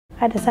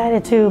I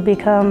decided to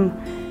become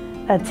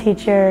a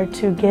teacher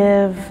to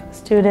give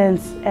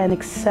students an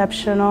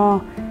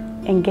exceptional,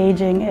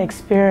 engaging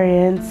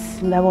experience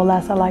that will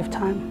last a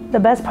lifetime. The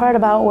best part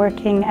about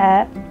working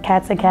at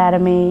CATS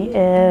Academy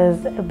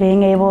is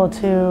being able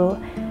to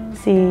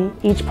see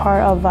each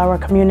part of our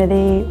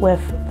community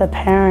with the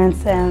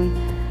parents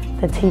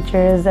and the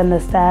teachers and the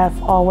staff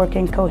all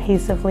working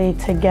cohesively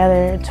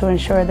together to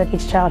ensure that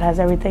each child has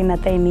everything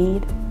that they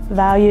need.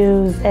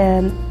 Values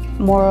and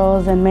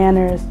morals and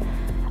manners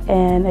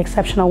and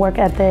exceptional work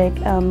ethic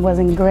was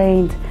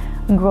ingrained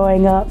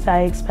growing up.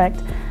 I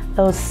expect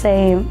those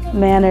same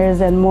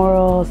manners and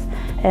morals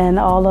and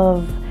all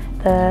of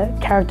the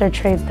character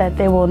traits that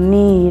they will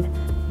need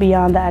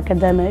beyond the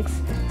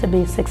academics to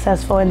be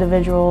successful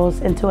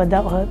individuals into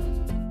adulthood.